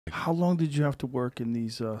How long did you have to work in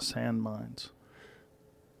these sand mines?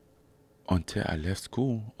 Until I left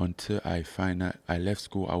school. Until I find out I left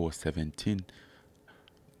school, I was 17,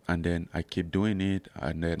 and then I keep doing it,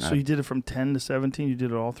 and then So you did it from 10 to 17? You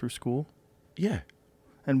did it all through school? yeah,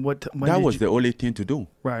 And when that did was you, the only thing to do.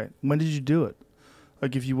 right, when did you do it?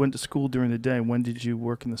 Like if you went to school during the day, when did you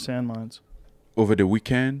work in the sand mines? Over the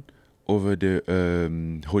weekend, over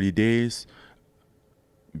the holidays,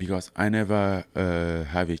 because I never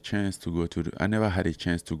have a chance to go to. I never had a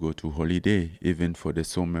chance to go to holiday, even for the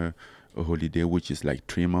summer holiday, which is like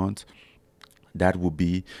 3 months. That would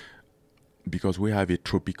be because we have a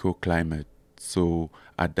tropical climate. So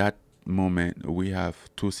at that moment, we have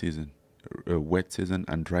two seasons, a wet season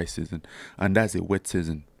and dry season, and that's a wet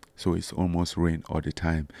season. So it's almost rain all the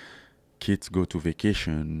time. Kids go to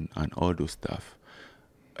vacation and all those stuff.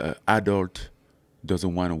 Adult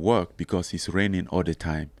doesn't want to work because it's raining all the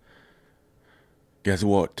time. Guess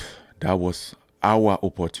what? That was our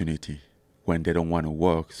opportunity when they don't want to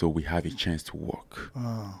work, so we have a chance to work.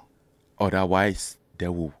 Oh, Otherwise, they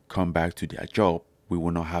will come back to their job. We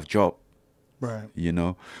will not have job, right. you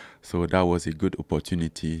know. So that was a good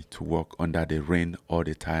opportunity to work under the rain all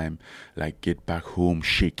the time, like get back home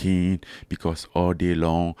shaking because all day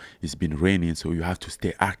long it's been raining. So you have to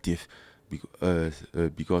stay active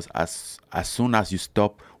because as soon as you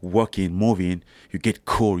stop working, moving, you get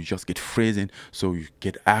cold, you just get freezing. So you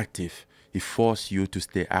get active. It forces you to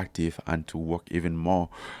stay active and to work even more.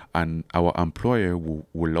 And our employer will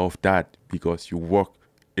love that because you work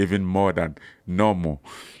even more than normal.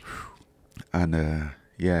 And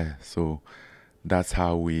yeah, so that's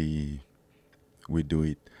how we do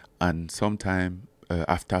it. And sometime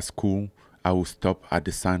after school, I will stop at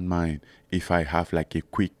the sand mine if I have like a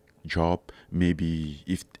quick job. Maybe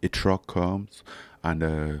if a truck comes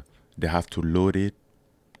and they have to load it.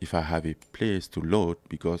 If I have a place to load,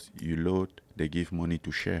 because you load, they give money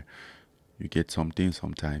to share. You get something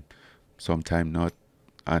sometime not.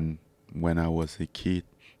 And when I was a kid,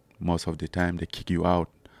 most of the time they kick you out.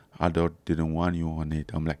 Adult didn't want you on it.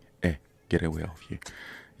 I'm like, get away of here,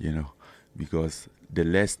 you know, because the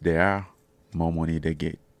less they are, more money they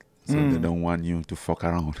get. So they don't want you to fuck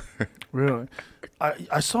around. Really?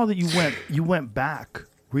 I saw that you went back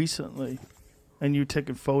recently, and you're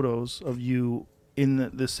taking photos of you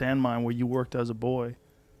in the sand mine where you worked as a boy.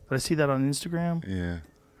 Did I see that on Instagram? Yeah,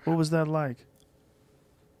 What was that like?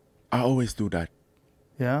 I always do that.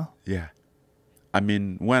 Yeah. Yeah, I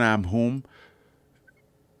mean, when I'm home,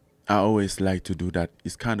 I always like to do that.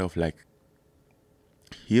 It's kind of like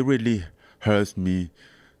it really hurts me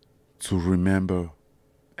to remember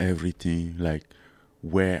everything, like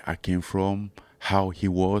where I came from, how he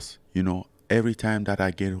was. You know, every time that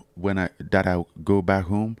I go back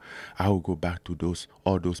home, I will go back to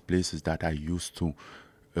all those places that I used to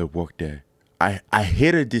work there. I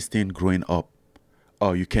hated this thing growing up.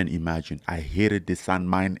 Oh, you can imagine. I hated the sand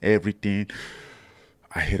mine, everything.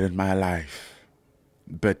 I hated my life.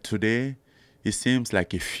 But today, it seems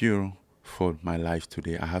like a fuel for my life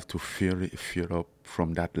today. I have to fuel up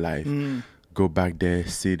from that life. Go back there,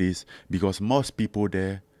 see this, because most people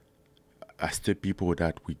there are still people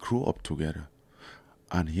that we grew up together.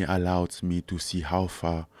 And he allows me to see how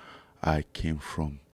far I came from.